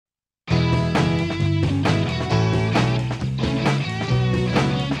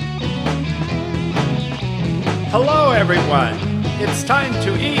everyone. It's time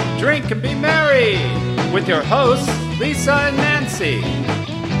to eat, drink, and be merry with your hosts, Lisa and Nancy.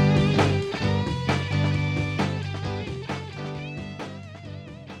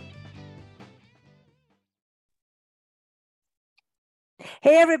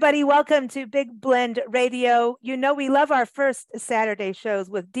 Hey, everybody. Welcome to Big Blend Radio. You know, we love our first Saturday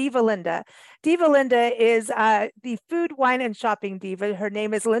shows with Diva Linda. Diva Linda is the food, wine, and shopping diva. Her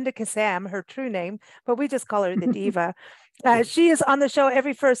name is Linda Kissam, her true name, but we just call her the diva. She is on the show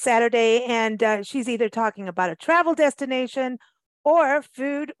every first Saturday, and she's either talking about a travel destination or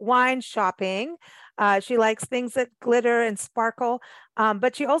food, wine, shopping. She likes things that glitter and sparkle,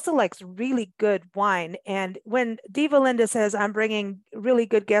 but she also likes really good wine. And when Diva Linda says, I'm bringing really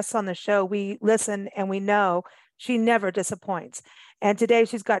good guests on the show, we listen and we know she never disappoints. And today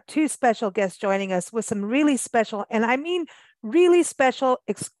she's got two special guests joining us with some really special, and I mean really special,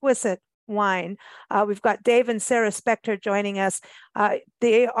 exquisite wine. We've got Dave and Sara Specter joining us.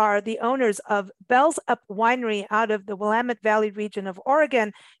 They are the owners of Bells Up Winery out of the Willamette Valley region of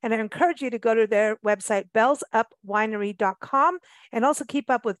Oregon. And I encourage you to go to their website, bellsupwinery.com, and also keep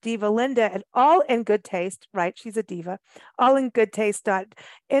up with Diva Linda at All in Good Taste, right? She's a diva,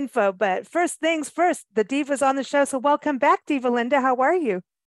 allingoodtaste.info. But first things first, the diva's on the show. So welcome back, Diva Linda. How are you?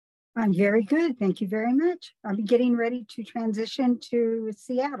 I'm very good. Thank you very much. I'm getting ready to transition to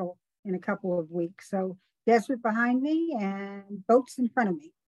Seattle in a couple of weeks. So desert behind me and boats in front of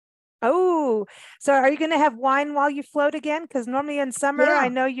me. Oh, so are you going to have wine while you float again? Because normally in summer, I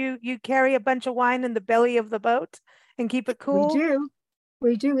know you carry a bunch of wine in the belly of the boat and keep it cool.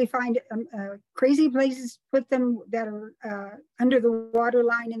 We do. We find crazy places, put them that are under the water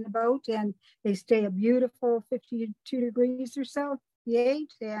line in the boat, and they stay a beautiful 52 degrees or so,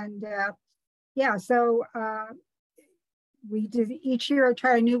 58. And so we did each year I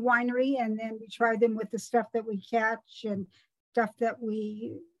try a new winery, and then we try them with the stuff that we catch and stuff that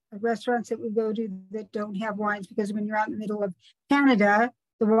restaurants that we go to that don't have wines, because when you're out in the middle of Canada,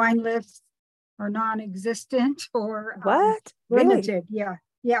 the wine lists are non-existent or limited. Really?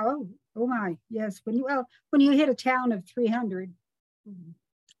 Yeah. Oh my. Yes. When you hit a town of 300.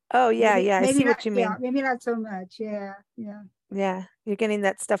 Oh yeah. I see what you mean. Yeah, maybe not so much. Yeah. You're getting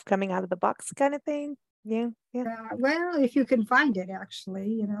that stuff coming out of the box kind of thing. Yeah. Well, if you can find it,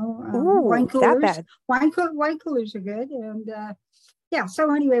 actually, wine coolers. Wine coolers are good, and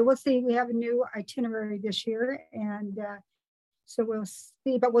So anyway, we'll see. We have a new itinerary this year, and so we'll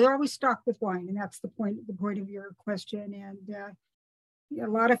see. But we're always stocked with wine, and that's the point of your question. And a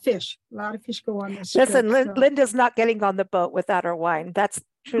lot of fish go on this. Listen, Linda's not getting on the boat without her wine. That's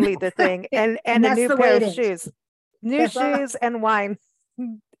truly the thing, and a new pair of shoes, shoes and wine.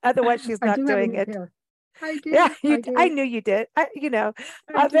 Otherwise, she's not doing it. I did. I knew you did.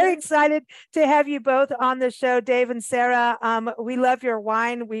 I'm very excited to have you both on the show, Dave and Sara. We love your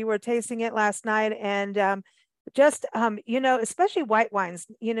wine. We were tasting it last night, and especially white wines.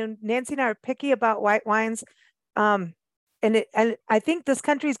 Nancy and I are picky about white wines, and I think this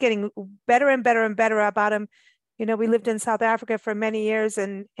country is getting better and better and better about them. We lived in South Africa for many years,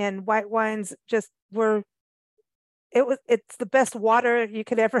 and white wines just were. It's the best water you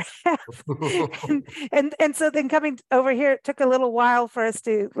could ever have. and so then coming over here, it took a little while for us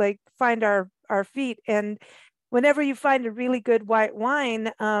to find our feet. And whenever you find a really good white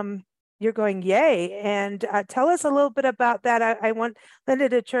wine, you're going, yay. And tell us a little bit about that. I want Linda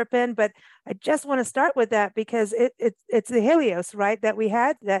to chirp in, but I just want to start with that because it's the Helios, right, that we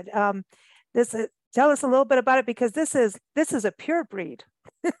had that tell us a little bit about it, because this is a pure breed.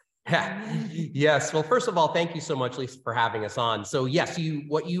 Yes. Well, first of all, thank you so much, Lisa, for having us on. So yes,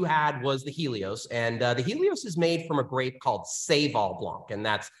 what you had was the Helios, and the Helios is made from a grape called Seyval Blanc, and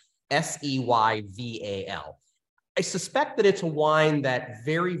that's Seyval. I suspect that it's a wine that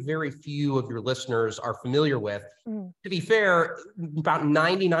very, very few of your listeners are familiar with. To be fair, about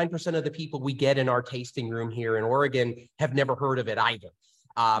 99% of the people we get in our tasting room here in Oregon have never heard of it either.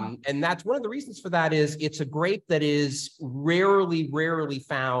 And that's one of the reasons for that is it's a grape that is rarely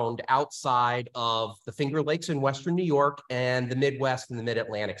found outside of the Finger Lakes in Western New York and the Midwest and the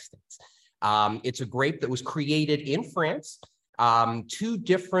Mid-Atlantic states. It's a grape that was created in France. Two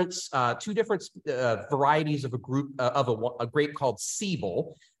different varieties of a grape called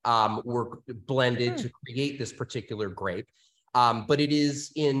Ciboule were blended to create this particular grape. But it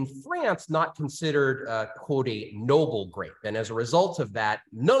is in France not considered, quote, a noble grape. And as a result of that,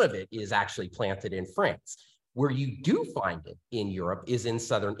 none of it is actually planted in France. Where you do find it in Europe is in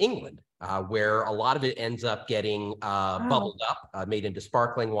southern England, where a lot of it ends up getting bubbled up, made into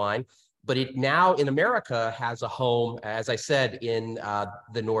sparkling wine. But it now in America has a home, as I said, in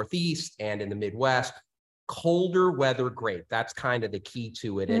the Northeast and in the Midwest, colder weather grape. That's kind of the key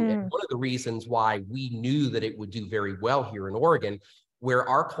to it. And one of the reasons why we knew that it would do very well here in Oregon, where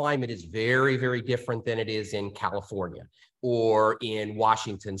our climate is very, very different than it is in California or in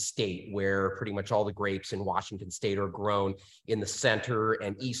Washington State, where pretty much all the grapes in Washington State are grown in the center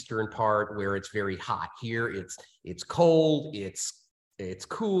and eastern part where it's very hot. Here it's cold, it's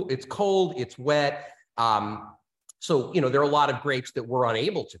cool, it's cold, it's wet. So, you know, there are a lot of grapes that we're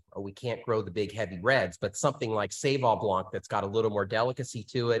unable to grow. We can't grow the big heavy reds, but something like Seyval Blanc that's got a little more delicacy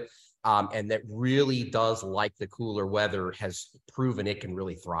to it, and that really does like the cooler weather, has proven it can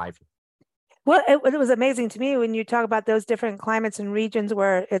really thrive. Well, it was amazing to me when you talk about those different climates and regions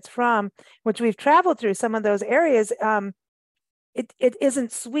where it's from, which we've traveled through some of those areas. It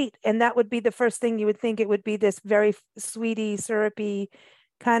isn't sweet, and that would be the first thing you would think. It would be this very sweety, syrupy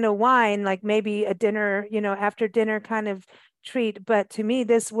kind of wine, like maybe a dinner, you know, after dinner kind of treat. But to me,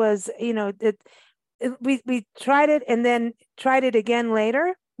 this was, you know, we tried it and then tried it again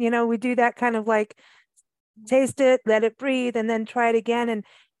later. You know, we do that kind of like taste it, let it breathe, and then try it again. And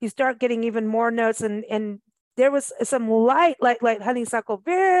you start getting even more notes. And there was some light honeysuckle,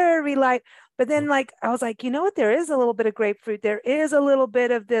 very light. But then like, I was like, you know what? There is a little bit of grapefruit. There is a little bit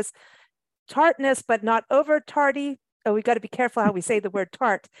of this tartness, but not over tarty. Oh, we got to be careful how we say the word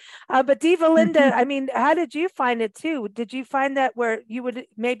tart. But Diva Linda, I mean, how did you find it too? Did you find that where you would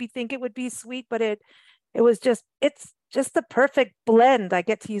maybe think it would be sweet, but it's just the perfect blend? I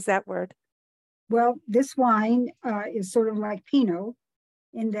get to use that word. Well, this wine is sort of like Pinot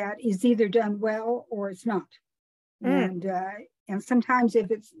in that it's either done well or it's not. And sometimes if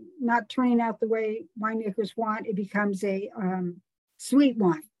it's not turning out the way winemakers want, it becomes a sweet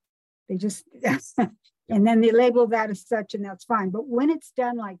wine. They just... And then they label that as such, and that's fine. But when it's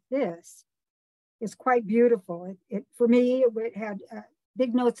done like this, it's quite beautiful. It for me, it had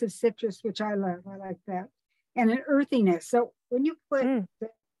big notes of citrus, which I love. I like that, and an earthiness. So when you put the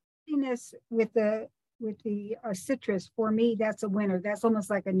earthiness with the citrus, for me, that's a winner. That's almost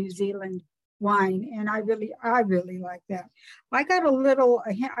like a New Zealand wine, and I really like that. I got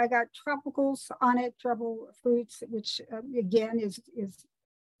I got tropicals on it, tropical fruits, which again is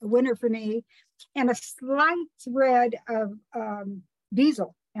a winner for me, and a slight thread of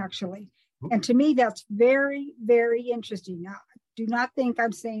diesel, actually. And to me, that's very, very interesting. Now, do not think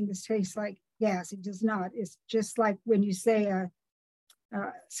I'm saying this tastes like gas. It does not. It's just like when you say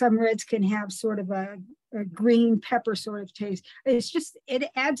some reds can have sort of a green pepper sort of taste. It's just, it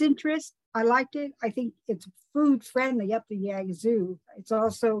adds interest. I liked it. I think it's food friendly up the yazoo. It's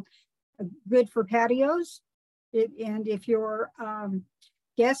also good for patios. And if your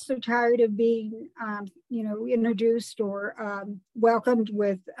guests are tired of being, introduced or welcomed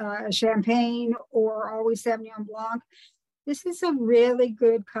with champagne or always Sauvignon Blanc, this is a really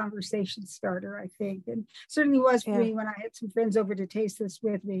good conversation starter, I think. And certainly was for me when I had some friends over to taste this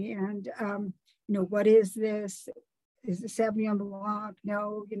with me. And, what is this? Is it Sauvignon Blanc?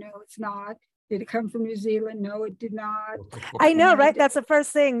 No, it's not. Did it come from New Zealand? No, it did not. I know, right? That's the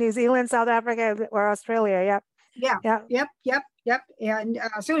first thing. New Zealand, South Africa, or Australia. Yep. Yep. And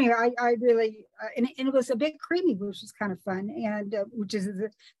so anyway, I really, and it was a bit creamy, which was kind of fun, and which is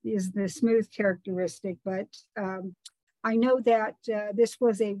the smooth characteristic. But I know that this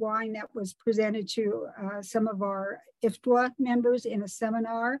was a wine that was presented to some of our IFTWA members in a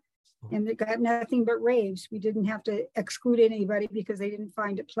seminar, and they got nothing but raves. We didn't have to exclude anybody because they didn't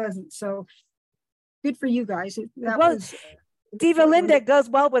find it pleasant. So good for you guys. Diva Linda goes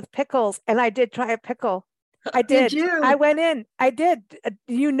well with pickles, and I did try a pickle. I did. Did you? I went in. I did.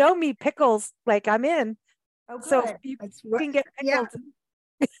 You know me, pickles, like I'm in. Oh, good. So you can get pickles.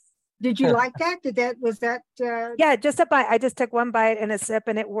 Yeah. Did you like that? Was that? Yeah, just a bite. I just took one bite and a sip,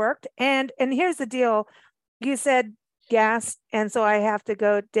 and it worked. And here's the deal. You said gas, and so I have to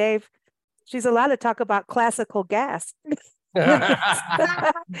go, Dave. She's allowed to talk about classical gas.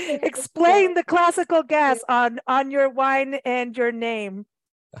 Explain the classical gas on your wine and your name.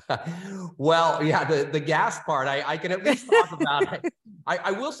 Well, yeah, the gas part, I can at least talk about it.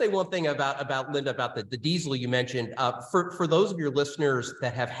 I will say one thing about Linda, about the diesel you mentioned. For those of your listeners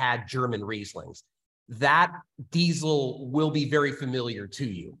that have had German Rieslings, that diesel will be very familiar to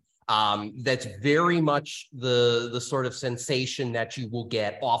you. That's very much the sort of sensation that you will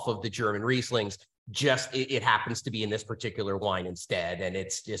get off of the German Rieslings. Just it happens to be in this particular wine instead. And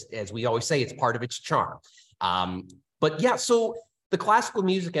it's just, as we always say, it's part of its charm. But yeah, so the classical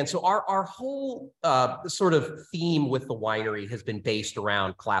music, and so our whole sort of theme with the winery has been based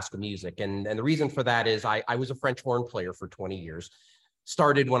around classical music. And the reason for that is I was a French horn player for 20 years.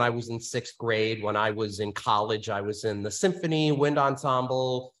 Started when I was in 6th grade. When I was in college, I was in the symphony, wind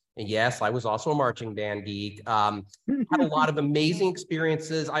ensemble, And yes, I was also a marching band geek. Had a lot of amazing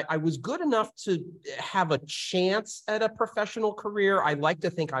experiences. I was good enough to have a chance at a professional career. I like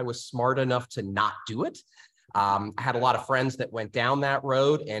to think I was smart enough to not do it. I had a lot of friends that went down that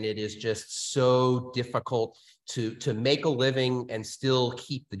road, and it is just so difficult to make a living and still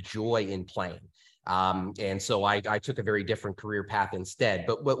keep the joy in playing. And so I took a very different career path instead.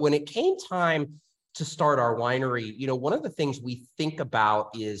 But when it came time to start our winery, you know, one of the things we think about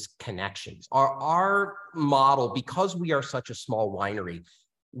is connections. Our model, because we are such a small winery,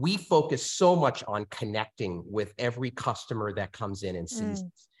 we focus so much on connecting with every customer that comes in and sees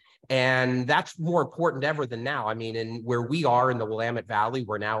us. And that's more important ever than now. I mean, in where we are in the Willamette Valley,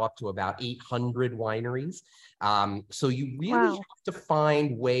 we're now up to about 800 wineries. So you really have to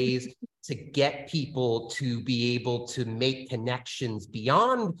find ways to get people to be able to make connections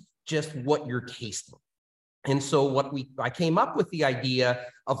beyond just what you're tasting. And so I came up with the idea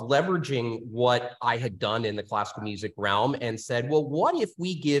of leveraging what I had done in the classical music realm and said, well, what if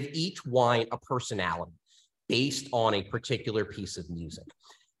we give each wine a personality based on a particular piece of music?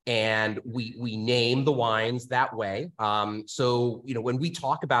 And we name the wines that way. So, you know, when we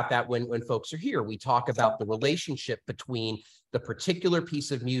talk about that, when folks are here, we talk about the relationship between the particular piece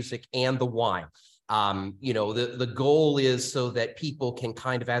of music and the wine. You know, the goal is so that people can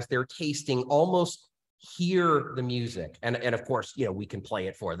kind of, as they're tasting, almost hear the music. And of course, you know, we can play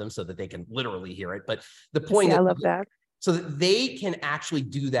it for them so that they can literally hear it. But the point I love that. So that they can actually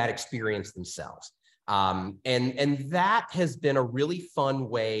do that experience themselves. And that has been a really fun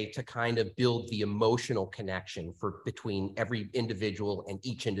way to kind of build the emotional connection between every individual and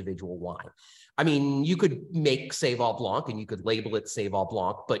each individual wine. I mean, you could make Seyval Blanc and you could label it Seyval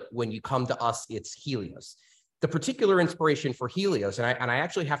Blanc, but when you come to us, it's Helios. The particular inspiration for Helios, and I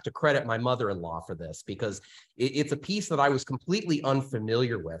actually have to credit my mother-in-law for this because it's a piece that I was completely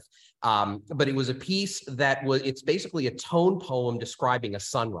unfamiliar with, but it was a piece it's basically a tone poem describing a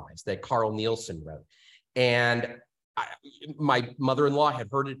sunrise that Carl Nielsen wrote. And my mother-in-law had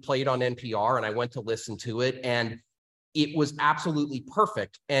heard it played on NPR, and I went to listen to it, and it was absolutely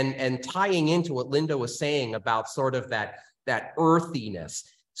perfect. And tying into what Linda was saying about sort of that earthiness.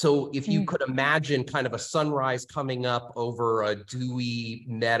 So if you could imagine kind of a sunrise coming up over a dewy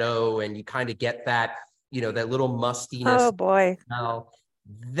meadow, and you kind of get that, you know, that little mustiness. Oh boy. Now,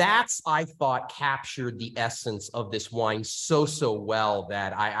 that's, I thought, captured the essence of this wine so well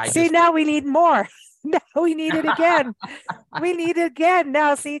that I see, now we need more. Now we need it again. We need it again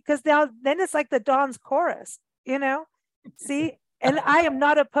now. See, because now then it's like the Dawn's chorus, you know. See, and I am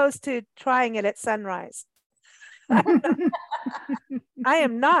not opposed to trying it at sunrise. I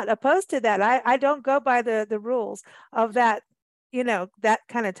am not opposed to that. I don't go by the rules of that, you know, that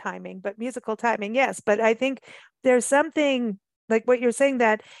kind of timing, but musical timing, yes. But I think there's something like what you're saying,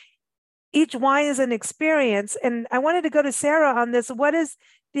 that each wine is an experience. And I wanted to go to Sara on this. What is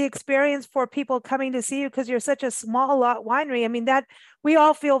the experience for people coming to see you? Because you're such a small lot winery. I mean, that we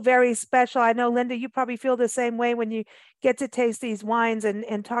all feel very special. I know, Linda, you probably feel the same way when you get to taste these wines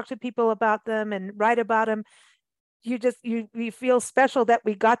and talk to people about them and write about them. You feel special that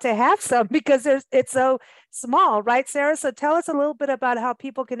we got to have some because it's so small, right, Sara? So tell us a little bit about how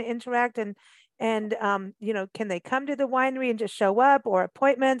people can interact and you know, can they come to the winery and just show up, or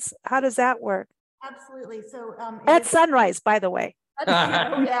appointments? How does that work? Absolutely. So at sunrise, by the way.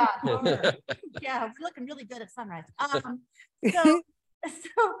 Yeah, we're looking really good at sunrise.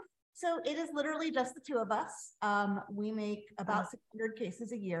 So it is literally just the two of us. We make about 600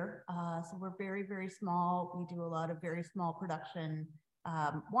 cases a year. So we're very, very small. We do a lot of very small production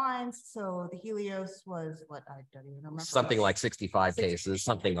wines. So the Helios was what, I don't even remember. Something like 65 cases,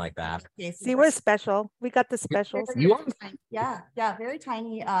 something like that. See, we're special. We got the specials. You are? Yeah, very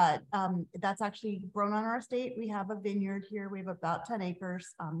tiny. That's actually grown on our estate. We have a vineyard here. We have about 10 acres.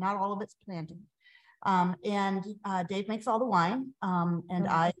 Not all of it's planted. And Dave makes all the wine, and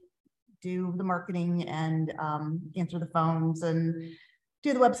I do the marketing and answer the phones and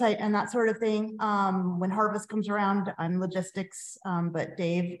do the website and that sort of thing. When harvest comes around, I'm logistics, but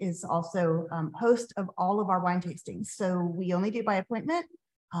Dave is also host of all of our wine tastings. So we only do by appointment.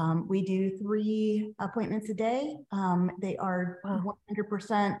 We do 3 appointments a day. They are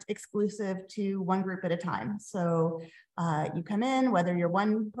 100% exclusive to one group at a time. So you come in, whether you're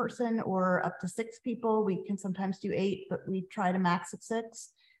one person or up to 6 people. We can sometimes do 8, but we try to max at 6.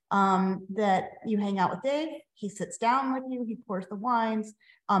 That you hang out with Dave, he sits down with you, he pours the wines.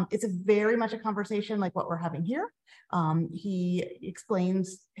 It's a very much a conversation like what we're having here. He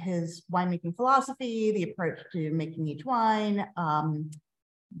explains his winemaking philosophy, the approach to making each wine,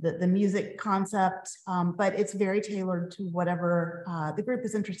 the music concept, but it's very tailored to whatever the group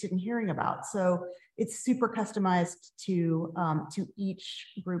is interested in hearing about. So it's super customized to each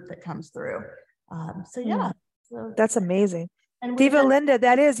group that comes through. So yeah, so, that's amazing. And Diva Linda,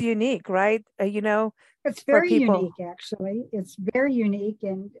 that is unique, right? You know, it's very unique, actually. It's very unique,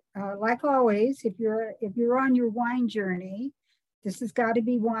 and like always, if you're on your wine journey, this has got to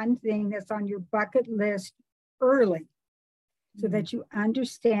be one thing that's on your bucket list early, so that you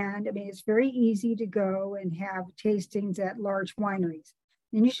understand. I mean, it's very easy to go and have tastings at large wineries.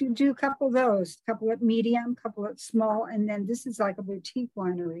 And you should do a couple of those, a couple at medium, a couple at small, and then this is like a boutique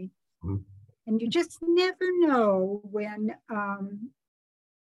winery. And you just never know when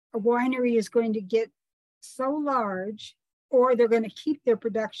a winery is going to get so large, or they're going to keep their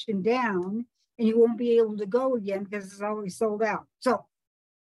production down and you won't be able to go again because it's always sold out. So,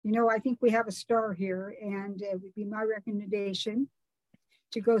 you know, I think we have a star here, and it would be my recommendation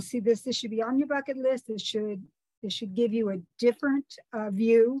to go see this. This should be on your bucket list. This should give you a different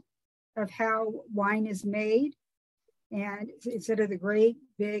view of how wine is made, and instead of the great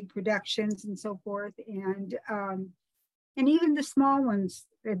big productions and so forth, and even the small ones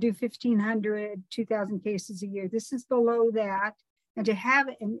that do 1,500, 2,000 cases a year. This is below that, and to have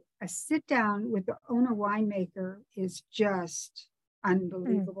a sit down with the owner winemaker is just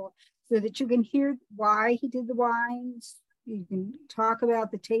unbelievable, so that you can hear why he did the wines. You can talk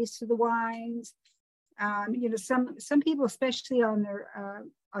about the taste of the wines. You know, some people, especially on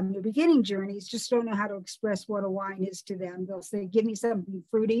their beginning journeys, just don't know how to express what a wine is to them. They'll say, "Give me something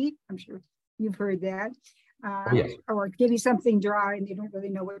fruity." I'm sure you've heard that. Yes. Or give me something dry, and they don't really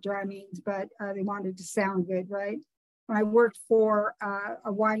know what dry means, but they want it to sound good, right? When I worked for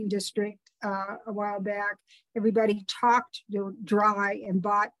a wine district a while back, everybody talked dry and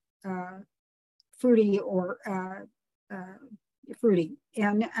bought fruity or fruity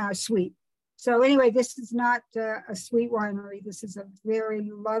and sweet. So anyway, this is not a sweet winery. This is a very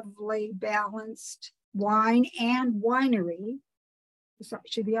lovely, balanced wine and winery. So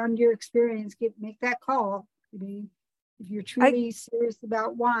it should be on your experience. Make that call. I mean, if you're truly serious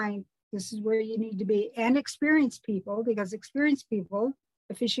about wine, this is where you need to be. And experienced people, because experienced people,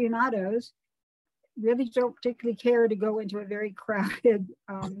 aficionados, really don't particularly care to go into a very crowded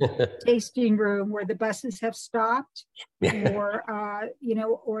tasting room where the buses have stopped, or you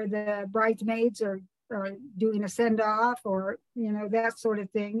know, or the bridesmaids are doing a send-off, or you know, that sort of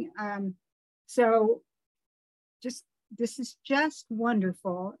thing. So this is just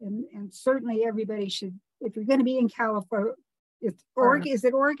wonderful, and certainly everybody should, if you're going to be in California, it's Oregon. Is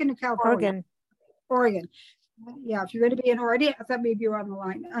it Oregon or California? Oregon. Yeah, if you're going to be in Oregon, I thought maybe you're on the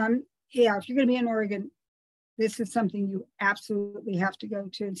line. Yeah, if you're going to be in Oregon, this is something you absolutely have to go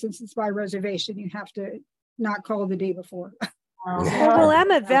to. And since it's by reservation, you have to not call the day before. Well,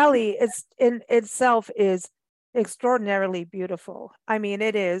 Willamette Valley in itself is extraordinarily beautiful. I mean,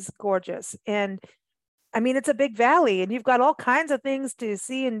 it is gorgeous. And I mean, it's a big valley, and you've got all kinds of things to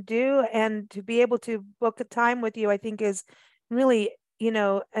see and do, and to be able to book a time with you, I think is really, you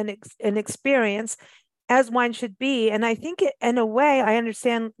know, an experience, as wine should be. And I think in a way, I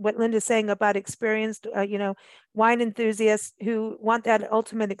understand what Linda's saying about experienced, you know, wine enthusiasts who want that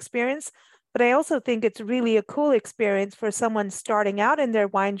ultimate experience. But I also think it's really a cool experience for someone starting out in their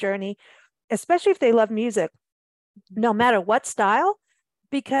wine journey, especially if they love music, no matter what style,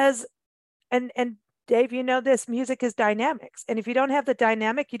 because, and Dave, you know, this music is dynamics. And if you don't have the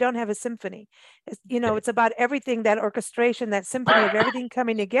dynamic, you don't have a symphony. You know, it's about everything, that orchestration, that symphony of everything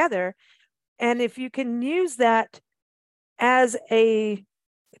coming together. And if you can use that as a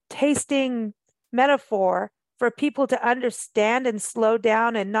tasting metaphor for people to understand and slow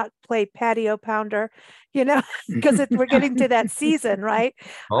down and not play patio pounder, you know, because we're getting to that season, right?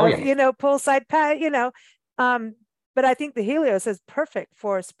 You know, poolside pat, you know, but I think the Helios is perfect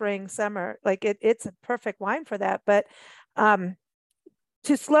for spring, summer. Like it's a perfect wine for that. But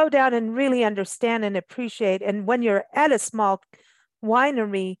to slow down and really understand and appreciate. And when you're at a small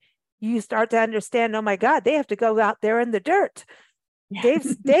winery, you start to understand, oh my God, they have to go out there in the dirt.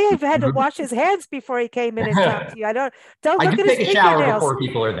 Dave had to wash his hands before he came in and talked to you. Don't look at his fingernails. I do take a shower before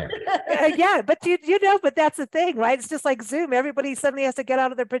people are there. Yeah, but you know, but that's the thing, right? It's just like Zoom. Everybody suddenly has to get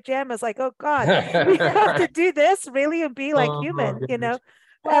out of their pajamas, like, oh God, we have to do this really and be like human, you know,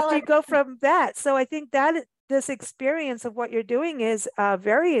 after you go from that. So I think that this experience of what you're doing is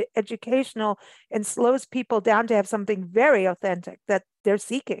very educational and slows people down to have something very authentic that they're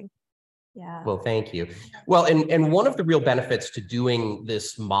seeking. Yeah. Well, thank you. Well, and one of the real benefits to doing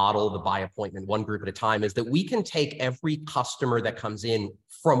this model, the by appointment, one group at a time, is that we can take every customer that comes in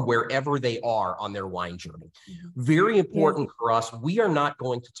from wherever they are on their wine journey. Very important for us. We are not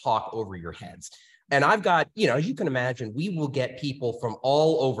going to talk over your heads. And I've got, as you can imagine, we will get people from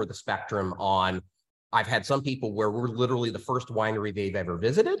all over the spectrum on. I've had some people where we're literally the first winery they've ever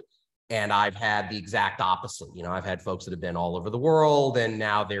visited. And I've had the exact opposite. I've had folks that have been all over the world and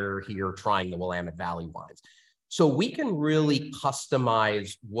now they're here trying the Willamette Valley wines. So we can really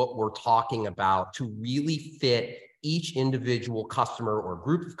customize what we're talking about to really fit each individual customer or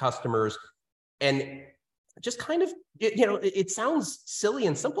group of customers. And just kind of, it sounds silly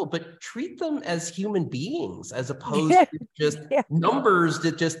and simple, but treat them as human beings as opposed to just numbers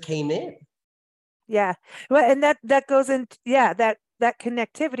that just came in. Yeah. Well, and that goes into, that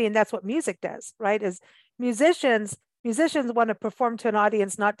connectivity, and that's what music does, right? Is musicians want to perform to an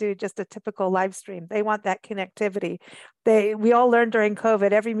audience, not do just a typical live stream. They want that connectivity. We all learned during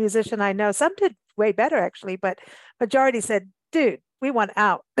COVID, every musician I know, some did way better actually, but majority said, dude, we want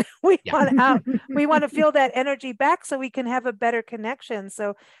out. We want out. We want to feel that energy back so we can have a better connection. So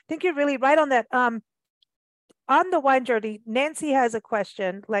I think you're really right on that. On the wine journey, Nancy has a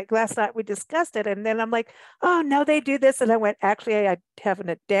question. Like last night we discussed it, and then I'm like, oh no, they do this. And I went, actually, I haven't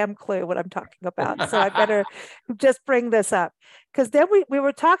a damn clue what I'm talking about. So I better just bring this up. Because then we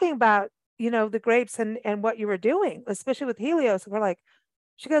were talking about, the grapes and what you were doing, especially with Helios. And we're like,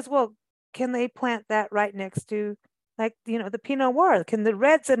 she goes, well, can they plant that right next to the Pinot Noir? Can the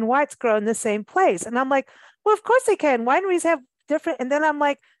reds and whites grow in the same place? And I'm like, well, of course they can. Wineries have different. And then I'm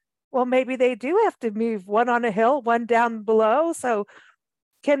like, well, maybe they do have to move one on a hill, one down below. So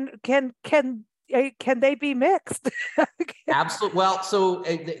can they be mixed? Absolutely. Well, so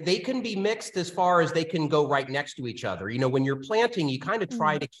they can be mixed as far as they can go right next to each other. When you're planting, you kind of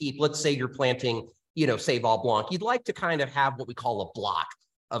try to keep, let's say you're planting, Seyval Blanc. You'd like to kind of have what we call a block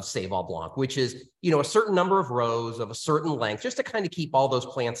of Seyval Blanc, which is, a certain number of rows of a certain length, just to kind of keep all those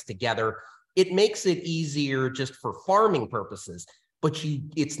plants together. It makes it easier just for farming purposes. But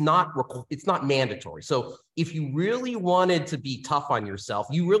it's not mandatory. So if you really wanted to be tough on yourself,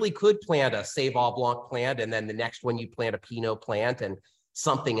 you really could plant a Seyval Blanc plant, and then the next one you plant a Pinot plant and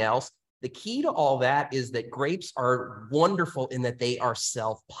something else. The key to all that is that grapes are wonderful in that they are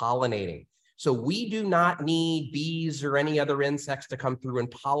self-pollinating. So we do not need bees or any other insects to come through and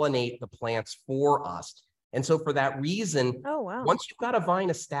pollinate the plants for us. And so for that reason, once you've got a vine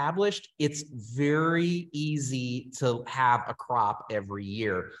established, it's very easy to have a crop every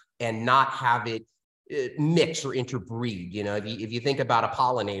year and not have it mix or interbreed. If you think about a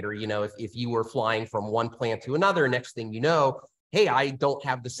pollinator, if you were flying from one plant to another, next thing you know, hey, I don't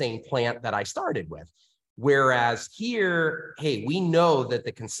have the same plant that I started with. Whereas here, hey, we know that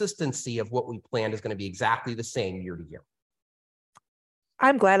the consistency of what we plant is going to be exactly the same year to year.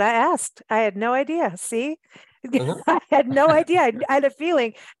 I'm glad I asked. I had no idea. See, I had no idea. I had a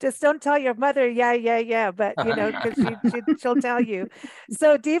feeling. Just don't tell your mother. Yeah. But because she'll tell you.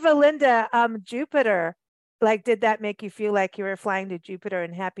 So Diva Linda, Jupiter, did that make you feel like you were flying to Jupiter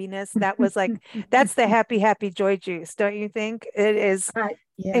in happiness? That was that's the happy joy juice, don't you think? It is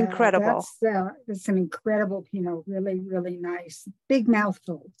incredible. That's an incredible Pinot. Really, really nice. Big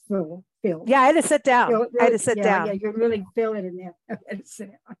mouthful. Filled. Yeah, I had to sit down. I had to sit down. Yeah, you really feel it in there. I had to sit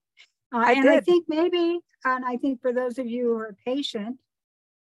down. I think maybe, and I think for those of you who are patient,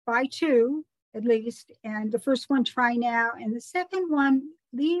 buy two at least, and the first one try now, and the second one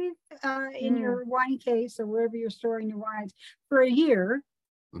leave in your wine case or wherever you're storing your wines for a year,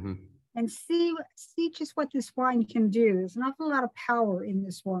 and see just what this wine can do. There's an awful lot of power in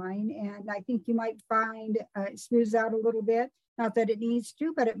this wine, and I think you might find it smooths out a little bit. Not that it needs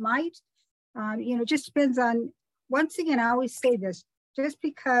to, but it might. It just depends on. Once again, I always say this: just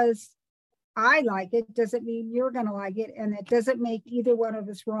because I like it doesn't mean you're going to like it, and it doesn't make either one of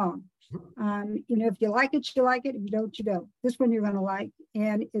us wrong. If you like it, you like it. If you don't, you don't. This one you're going to like,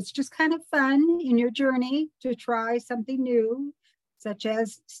 and it's just kind of fun in your journey to try something new, such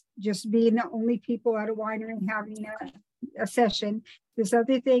as just being the only people at a winery and having a session. This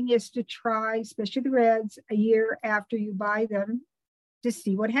other thing is to try, especially the reds, a year after you buy them to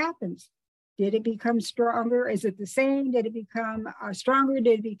see what happens. Did it become stronger? Is it the same? Did it become stronger?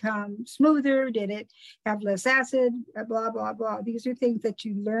 Did it become smoother? Did it have less acid? Blah, blah, blah. These are things that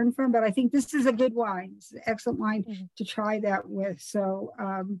you learn from, but I think this is a good wine. It's an excellent wine to try that with. So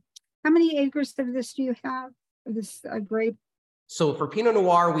how many acres of this do you have, of this grape? So for Pinot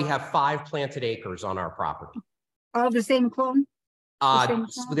Noir, we have 5 planted acres on our property. All the same clone?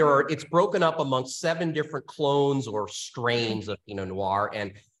 It's broken up amongst 7 different clones or strains of Pinot Noir.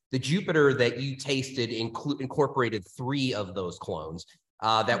 And The Jupiter that you tasted incorporated 3 of those clones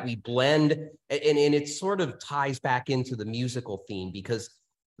that we blend, and it sort of ties back into the musical theme, because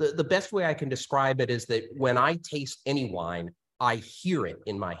the best way I can describe it is that when I taste any wine, I hear it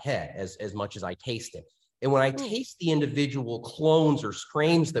in my head as much as I taste it. And when I taste the individual clones or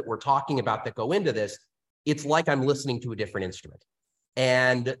strains that we're talking about that go into this, it's like I'm listening to a different instrument.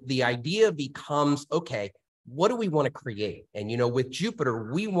 And the idea becomes, okay, what do we want to create? And, you know, with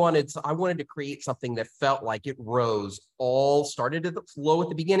Jupiter, I wanted to create something that felt like it started at the low at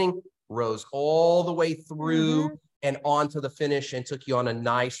the beginning, rose all the way through and onto the finish, and took you on a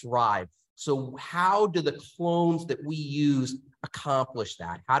nice ride. So how do the clones that we use accomplish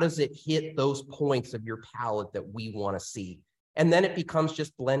that? How does it hit those points of your palate that we want to see? And then it becomes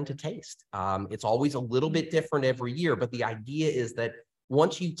just blend to taste. It's always a little bit different every year, but the idea is that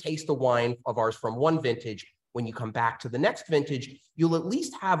once you taste a wine of ours from one vintage, when you come back to the next vintage, you'll at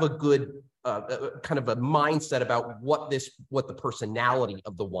least have a good kind of a mindset about what the personality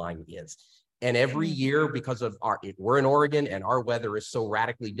of the wine is. And every year, because of we're in Oregon and our weather is so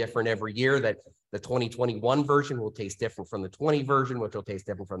radically different every year, that the 2021 version will taste different from the 20 version, which will taste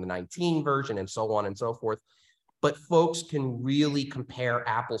different from the 19 version, and so on and so forth. But folks can really compare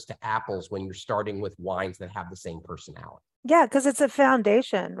apples to apples when you're starting with wines that have the same personality. Yeah, because it's a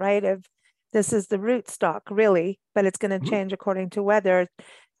foundation, right? This is the root stock, really, but it's going to change according to weather.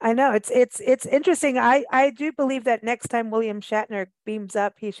 I know it's interesting. I do believe that next time William Shatner beams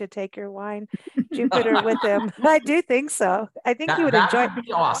up, he should take your wine, Jupiter, with him. I do think so. I think he would enjoy. That would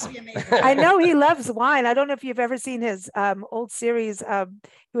be awesome. I know he loves wine. I don't know if you've ever seen his old series.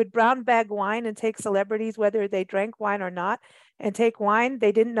 He would brown bag wine and take celebrities, whether they drank wine or not, and take wine.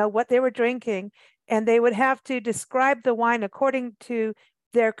 They didn't know what they were drinking, and they would have to describe the wine according to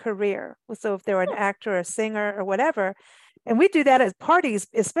their career. So if they were an actor, a singer, or whatever. And we do that at parties,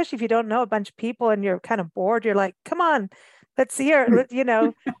 especially if you don't know a bunch of people and you're kind of bored. You're like, come on, let's hear, you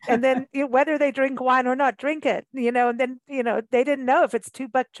know, and then whether they drink wine or not, drink it, you know, and then, you know, they didn't know if it's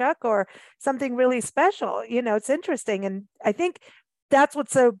 2-buck chuck or something really special. You know, it's interesting. And I think that's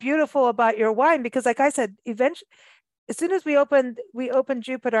what's so beautiful about your wine, because like I said, eventually, as soon as we opened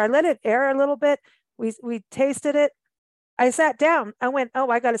Jupiter, I let it air a little bit. We tasted it. I sat down. I went,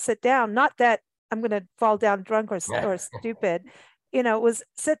 oh, I got to sit down. Not that I'm going to fall down drunk or stupid. You know, it was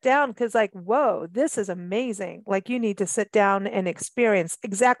sit down because like, whoa, this is amazing. Like you need to sit down and experience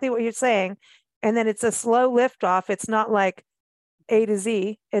exactly what you're saying. And then it's a slow lift off. It's not like A to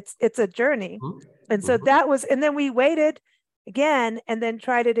Z. It's a journey. And so that was, and then we waited again and then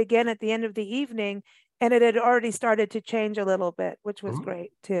tried it again at the end of the evening. And it had already started to change a little bit, which was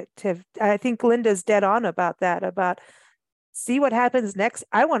great I think Linda's dead on about that, about see what happens next.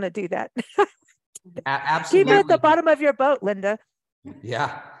 I want to do that. Absolutely. Keep it at the bottom of your boat, Linda.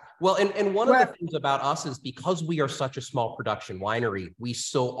 Yeah. Well, and one of the things about us is because we are such a small production winery, we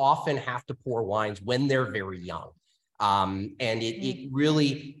so often have to pour wines when they're very young. And it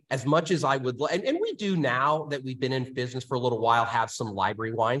really, as much as I would, and we do now that we've been in business for a little while, have some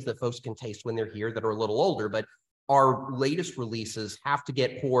library wines that folks can taste when they're here that are a little older, but our latest releases have to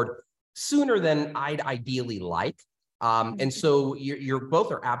get poured sooner than I'd ideally like. And so you're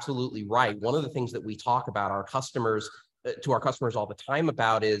both are absolutely right. One of the things that we talk about to our customers all the time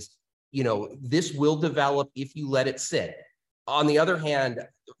about is, you know, this will develop if you let it sit. On the other hand,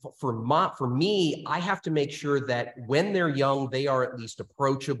 for me, I have to make sure that when they're young, they are at least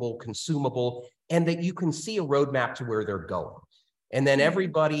approachable, consumable, and that you can see a roadmap to where they're going. And then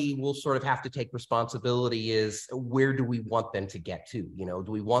everybody will sort of have to take responsibility is where do we want them to get to? You know,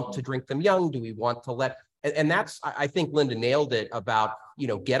 do we want to drink them young? Do we want to let, and that's, I think Linda nailed it about, you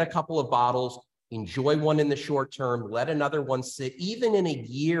know, get a couple of bottles, enjoy one in the short term, let another one sit. Even in a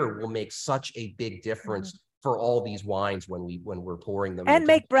year will make such a big difference for all these wines when we're pouring them. And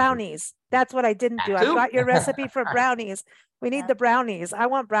make brownies. That's what I didn't do. I got your recipe for brownies. We need the brownies. I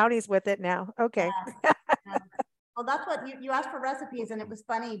want brownies with it now. Okay. Well, that's what you asked for recipes, and it was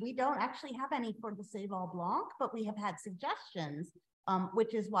funny. We don't actually have any for the Seyval Blanc, but we have had suggestions,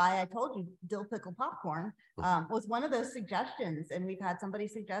 which is why I told you dill pickle popcorn was one of those suggestions, and we've had somebody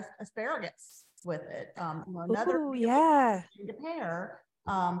suggest asparagus with it. Another to pair.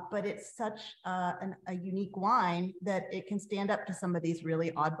 But it's such a unique wine that it can stand up to some of these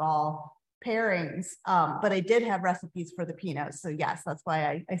really oddball pairings. But I did have recipes for the Pinots. So yes, that's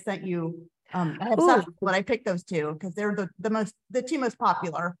why I sent you, I have some, but I picked those two because they're the two most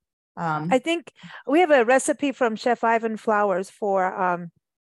popular. I think we have a recipe from Chef Ivan Flowers for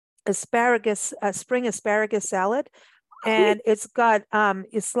asparagus, spring asparagus salad. And it's got,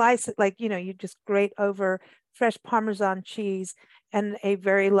 you slice it like, you know, you just grate over fresh Parmesan cheese. and a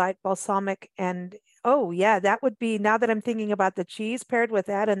very light balsamic. And oh yeah, that would be, now that I'm thinking about the cheese paired with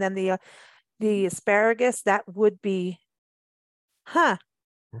that, and then the asparagus, that would be, can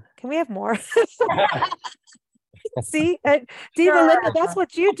we have more? See, Diva Linda, that's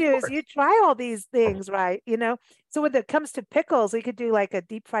what you do, is you try all these things, right? So when it comes to pickles, we could do like a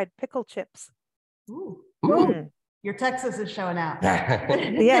deep fried pickle chips. Ooh. Mm. Your Texas is showing out.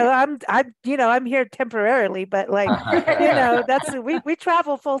 Yeah, I'm here temporarily, but like, that's we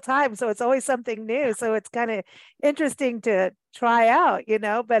travel full time, so it's always something new. So it's kind of interesting to try out,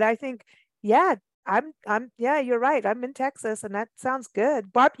 But I think, yeah, yeah, you're right. I'm in Texas, and that sounds good.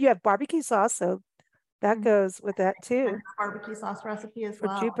 You have barbecue sauce, so that goes with that too. Barbecue sauce recipe as for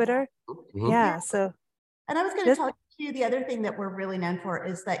well. Jupiter. Mhm. Yeah. So, and I was going to tell you the other thing that we're really known for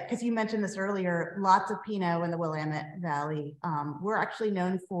is that, because you mentioned this earlier, lots of Pinot in the Willamette Valley. We're actually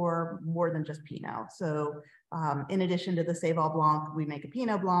known for more than just Pinot. So in addition to the Seyval Blanc, we make a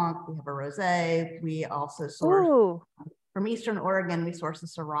Pinot Blanc, we have a Rosé. We also source from Eastern Oregon, we source a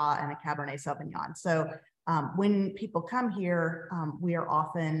Sara and a Cabernet Sauvignon. So when people come here, we are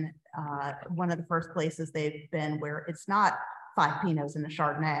often one of the first places they've been where it's not 5 Pinots and a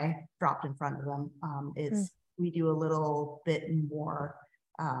Chardonnay dropped in front of them. We do a little bit more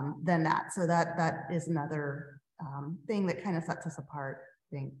than that. So that is another thing that kind of sets us apart,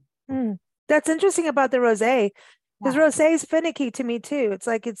 I think. That's interesting about the Rosé, because Rosé is finicky to me too. It's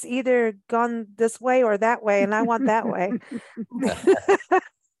like it's either gone this way or that way, and I want that way.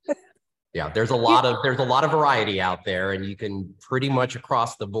 Yeah, there's a lot of variety out there, and you can pretty much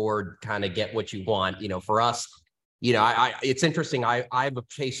across the board kind of get what you want. For us, it's interesting. I've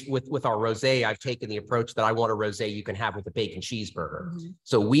chased with our rosé. I've taken the approach that I want a rosé you can have with a bacon cheeseburger. Mm-hmm.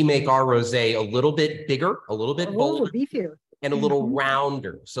 So we make our rosé a little bit bigger, a little bit bolder, beefier, and a little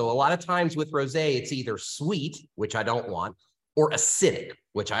rounder. So a lot of times with rosé, it's either sweet, which I don't want, or acidic,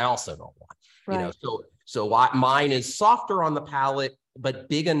 which I also don't want. Right. So mine is softer on the palate, but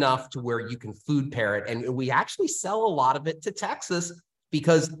big enough to where you can food pair it. And we actually sell a lot of it to Texas,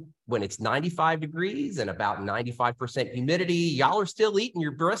 because when it's 95 degrees and about 95% humidity, y'all are still eating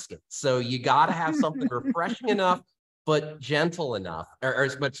your brisket. So you got to have something refreshing enough, but gentle enough,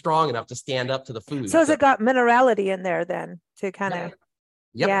 but strong enough to stand up to the food. So has it got minerality in there then to kind of,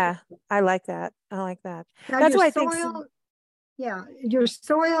 yeah, I like that. Now that's why I think. Yeah, your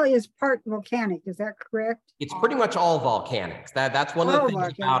soil is part volcanic. Is that correct? It's pretty much all volcanic. That's one of the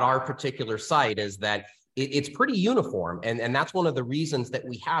things about our particular site, is that it's pretty uniform. And that's one of the reasons that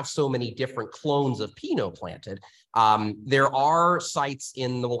we have so many different clones of Pinot planted. There are sites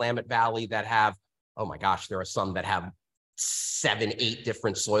in the Willamette Valley that have, oh my gosh, there are some that have 7, 8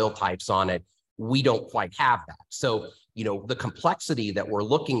 different soil types on it. We don't quite have that. So, the complexity that we're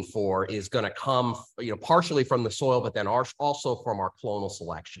looking for is going to come, partially from the soil, but then also from our clonal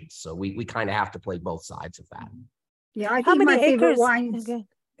selections. So we kind of have to play both sides of that. Yeah, I think my favorite wines.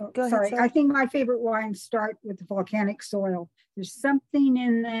 Okay. Sorry, I think my favorite wines start with the volcanic soil. There's something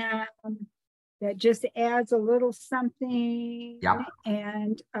in that that just adds a little something,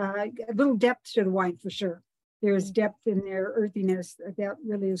 and a little depth to the wine for sure. There's depth in their earthiness that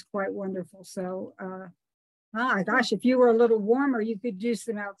really is quite wonderful. So, gosh, if you were a little warmer, you could do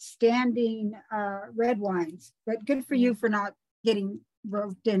some outstanding red wines. But good for you for not getting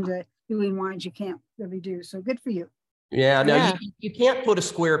roped into doing wines you can't really do. So good for you. Yeah, no, you can't put a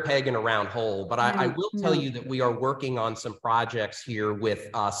square peg in a round hole, but I will tell you that we are working on some projects here with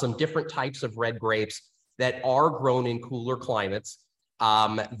some different types of red grapes that are grown in cooler climates,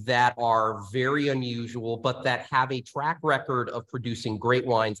 that are very unusual, but that have a track record of producing great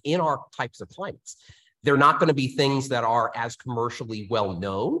wines in our types of climates. They're not going to be things that are as commercially well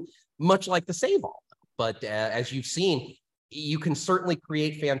known, much like the Seyval. But as you've seen, you can certainly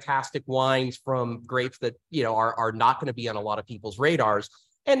create fantastic wines from grapes that, are not going to be on a lot of people's radars.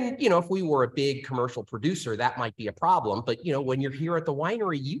 And, if we were a big commercial producer, that might be a problem. But, when you're here at the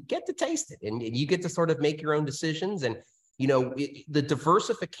winery, you get to taste it and you get to sort of make your own decisions. And, the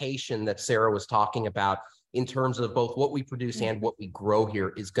diversification that Sara was talking about in terms of both what we produce and what we grow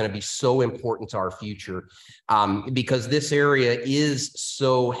here is going to be so important to our future, because this area is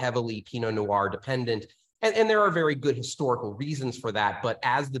so heavily Pinot Noir dependent. And there are very good historical reasons for that. But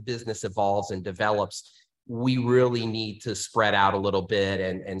as the business evolves and develops, we really need to spread out a little bit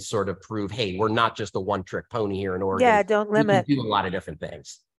and sort of prove, hey, we're not just a one-trick pony here in Oregon. Yeah, don't limit. We can do a lot of different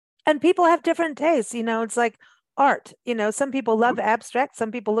things. And people have different tastes. It's like art. Some people love abstract.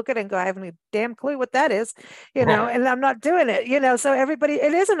 Some people look at it and go, I haven't a damn clue what that is, and I'm not doing it, so everybody,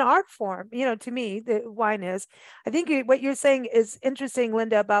 it is an art form, to me, the wine is. I think what you're saying is interesting,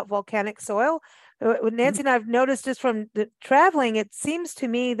 Linda, about volcanic soil. Nancy and I've noticed just from the traveling, it seems to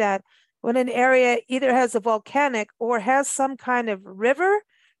me that when an area either has a volcanic or has some kind of river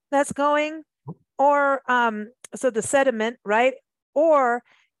that's going, or so the sediment, right? Or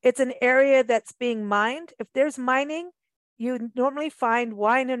it's an area that's being mined. If there's mining, you normally find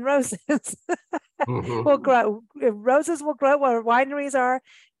wine and roses will grow. Roses will grow where wineries are,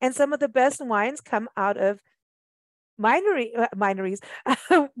 and some of the best wines come out of mined areas.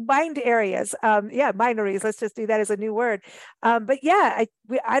 Wineries. Let's just do that as a new word. But yeah,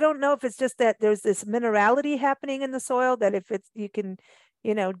 I don't know if it's just that there's this minerality happening in the soil, that if it's, you can,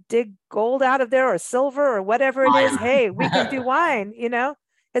 dig gold out of there or silver or whatever it is, hey, we can do wine,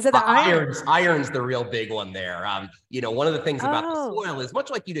 Is it the iron? Iron's the real big one there. One of the things about the soil is much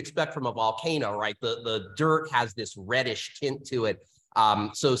like you'd expect from a volcano, right? The dirt has this reddish tint to it.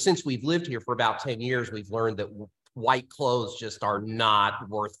 So since we've lived here for about 10 years, we've learned that white clothes just are not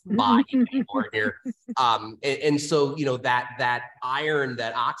worth buying anymore here. And so, that iron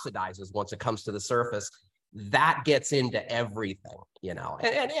that oxidizes once it comes to the surface, that gets into everything, and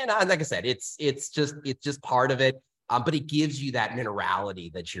like I said, it's just part of it. But it gives you that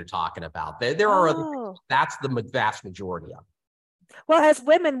minerality that you're talking about. There are other things. That's the vast majority of it. Well, as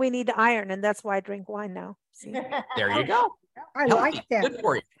women, we need iron, and that's why I drink wine now. See? There you go. I like that. Good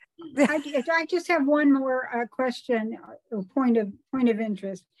for you. I just have one more question or point of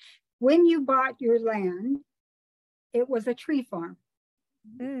interest. When you bought your land, it was a tree farm.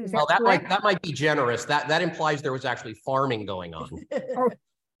 Well, that might be generous. That implies there was actually farming going on.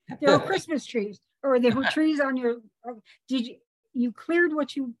 There were Christmas trees, or there were trees on your. You cleared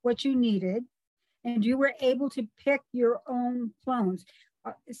what you needed, and you were able to pick your own clones.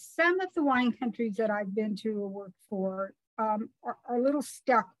 Some of the wine countries that I've been to or worked for are a little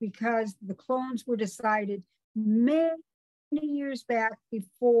stuck because the clones were decided many years back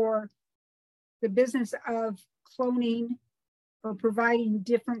before the business of cloning or providing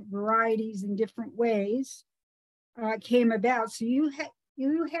different varieties in different ways came about. So you had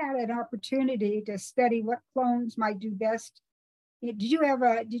an opportunity to study what clones might do best. Did you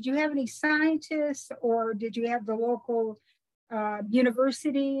have any scientists, or did you have the local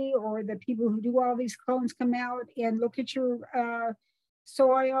university or the people who do all these clones come out and look at your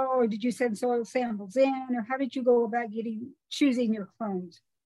soil, or did you send soil samples in, or how did you go about choosing your clones?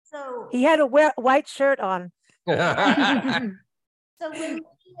 So he had a white shirt on. So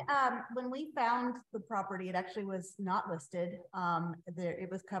when we found the property, it actually was not listed. It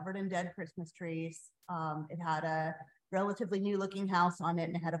was covered in dead Christmas trees. It had a relatively new looking house on it,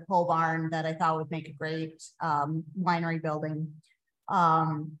 and it had a pole barn that I thought would make a great winery building.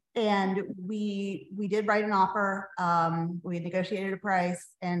 And we did write an offer. We negotiated a price,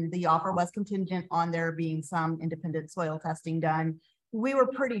 and the offer was contingent on there being some independent soil testing done. We were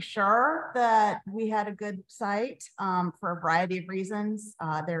pretty sure that we had a good site for a variety of reasons.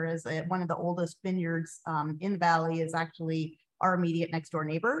 There is one of the oldest vineyards in the valley is actually our immediate next door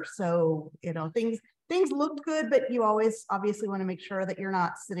neighbor. So, things looked good, but you always obviously want to make sure that you're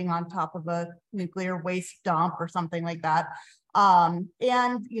not sitting on top of a nuclear waste dump or something like that. And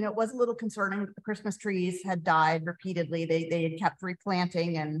it was a little concerning that the Christmas trees had died repeatedly. They had kept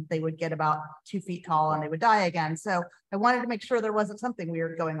replanting, and they would get about 2 feet tall and they would die again. So I wanted to make sure there wasn't something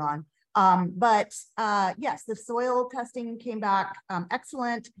weird going on. Yes, the soil testing came back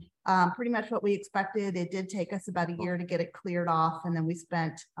excellent, pretty much what we expected. It did take us about a year to get it cleared off, and then we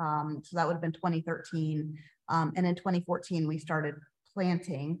spent, so that would have been 2013, and in 2014 we started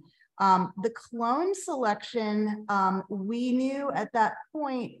planting. The clone selection, we knew at that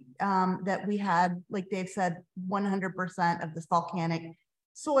point that we had, like Dave said, 100% of this volcanic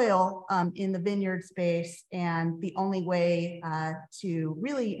soil in the vineyard space, and the only way to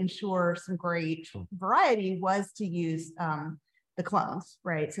really ensure some great variety was to use the clones,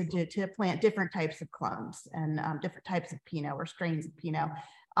 right? So to plant different types of clones and different types of Pinot or strains of Pinot.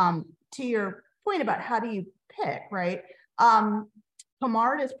 To your point about how do you pick, right?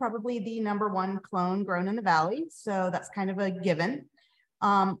 Pommard is probably the #1 clone grown in the valley, so that's kind of a given.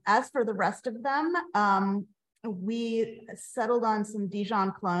 As for the rest of them, we settled on some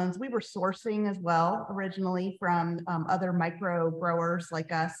Dijon clones. We were sourcing as well originally from other micro growers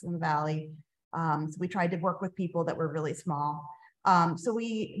like us in the valley. So we tried to work with people that were really small.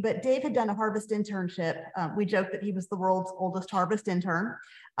 But Dave had done a harvest internship. We joked that he was the world's oldest harvest intern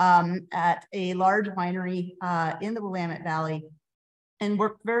at a large winery in the Willamette Valley, and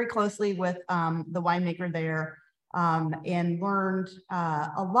worked very closely with the winemaker there and learned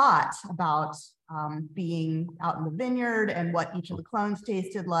a lot about being out in the vineyard and what each of the clones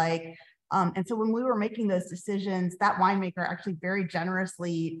tasted like. And so when we were making those decisions, that winemaker actually very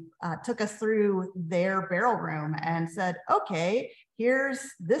generously took us through their barrel room and said, okay, here's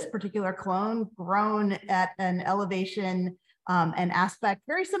this particular clone grown at an elevation and aspect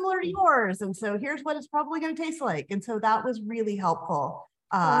very similar to yours. And so here's what it's probably going to taste like. And so that was really helpful.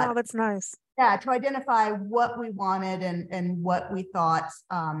 Oh, that's nice. Yeah, to identify what we wanted and what we thought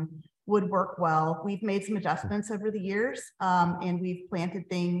would work well. We've made some adjustments over the years, and we've planted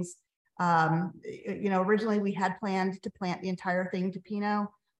things. Originally we had planned to plant the entire thing to Pinot.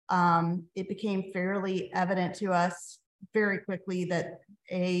 It became fairly evident to us very quickly that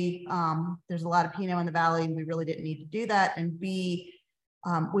there's a lot of Pinot in the valley, and we really didn't need to do that. And B,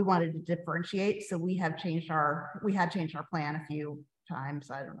 we wanted to differentiate, so we had changed our plan a few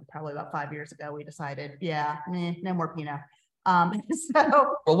times. I don't know, probably about 5 years ago. We decided, no more Pinot.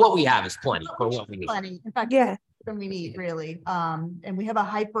 So, well, what we have is plenty for what we need. Plenty, in fact, yeah, than we need really. And we have a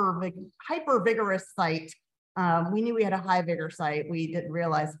hyper vigorous site. We knew we had a high vigor site. We didn't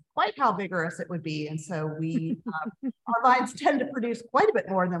realize quite how vigorous it would be. And so our vines tend to produce quite a bit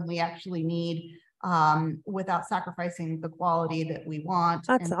more than we actually need without sacrificing the quality that we want.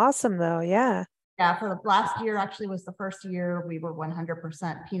 That's awesome though. Yeah. Yeah, for the last year actually was the first year we were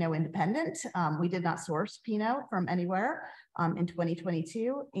 100% Pinot independent. We did not source Pinot from anywhere in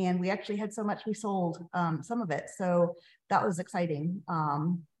 2022. And we actually had so much we sold some of it. So that was exciting,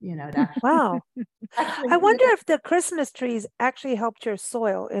 Wow. I wonder if the Christmas trees actually helped your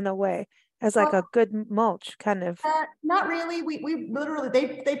soil in a way as like a good mulch kind of. Not really. We literally,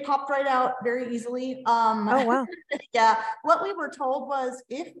 they popped right out very easily. Oh, wow. Yeah. What we were told was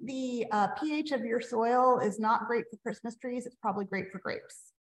if the pH of your soil is not great for Christmas trees, it's probably great for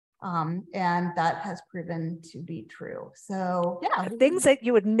grapes. And that has proven to be true. So yeah. Things that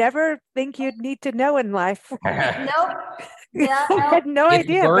you would never think you'd need to know in life. Nope. Yeah, I had no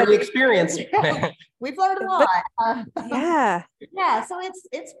idea. But experience. We've learned a lot. Yeah. Yeah. So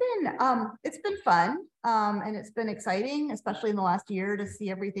it's been fun. And it's been exciting, especially in the last year, to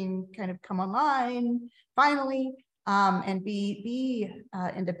see everything kind of come online finally. And be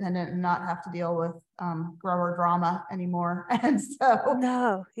independent and not have to deal with grower drama anymore. And so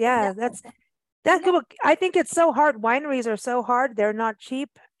no, yeah, that's I think it's so hard. Wineries are so hard. They're not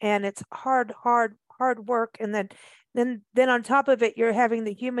cheap, and it's hard work. And then on top of it, you're having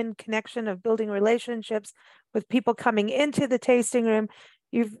the human connection of building relationships with people coming into the tasting room.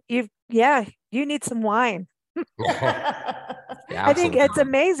 You need some wine. Yeah, I think it's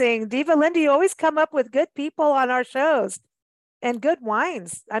amazing. Diva Linda, you always come up with good people on our shows and good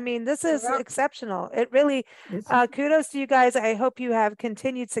wines. I mean, this is exceptional. It really, kudos to you guys. I hope you have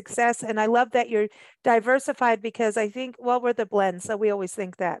continued success. And I love that you're diversified, because I think, we're the blend. So we always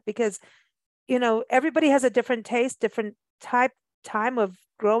think that, because, everybody has a different taste, different time of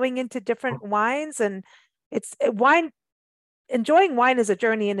growing into different wines. And enjoying wine is a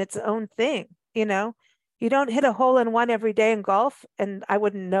journey in its own thing, You don't hit a hole in one every day in golf, and I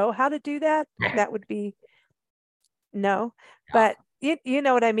wouldn't know how to do that. That would be no, but you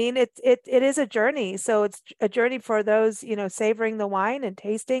know what I mean? It is a journey. So it's a journey for those, savoring the wine and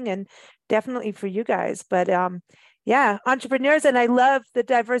tasting, and definitely for you guys. But entrepreneurs, and I love the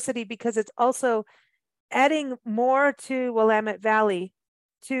diversity, because it's also adding more to Willamette Valley,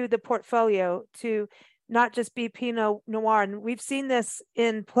 to the portfolio, to not just be Pinot Noir. And we've seen this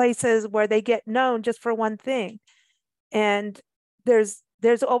in places where they get known just for one thing. And there's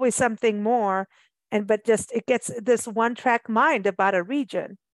always something more. But just, it gets this one track mind about a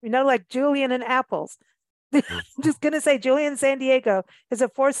region, like Julian and apples. Just going to say Julian San Diego is a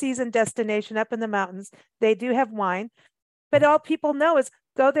 4-season destination up in the mountains. They do have wine, but all people know is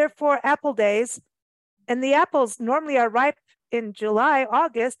go there for apple days. And the apples normally are ripe in July,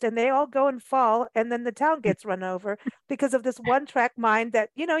 August, and they all go in fall, and then the town gets run over because of this one track mind that,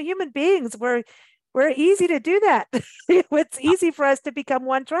 human beings, we're easy to do that. It's easy for us to become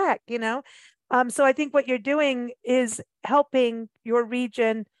one track, So I think what you're doing is helping your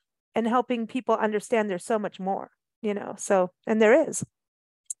region and helping people understand there's so much more, and there is.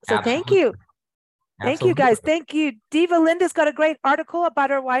 So Absolutely. Thank you. Thank you, guys. Thank you. Diva Linda's got a great article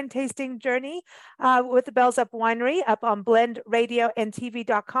about her wine tasting journey with the Bells Up Winery up on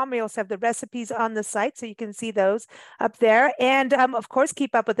blendradioandtv.com. We also have the recipes on the site, so you can see those up there. And of course,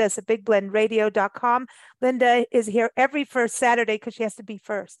 keep up with us at bigblendradio.com. Linda is here every first Saturday because she has to be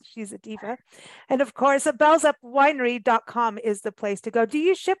first. She's a diva. And of course, bellsupwinery.com is the place to go. Do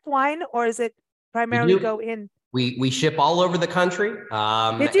you ship wine, or is it primarily go in? We ship all over the country.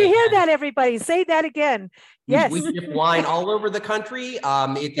 Did you hear that, everybody? Say that again. Yes. We ship wine all over the country.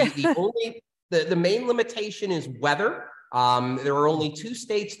 The main limitation is weather. There are only 2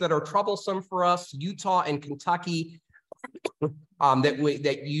 states that are troublesome for us, Utah and Kentucky,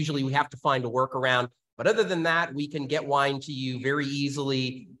 that usually we have to find a workaround. But other than that, we can get wine to you very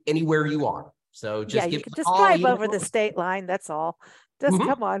easily anywhere you are. So just you give can us a just call, drive email over the us. state line. That's all. Just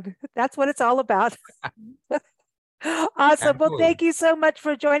come on. That's what it's all about. Awesome. Well, Absolutely. thank you so much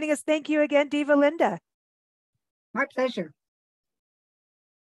for joining us. Thank you again, Diva Linda. My pleasure.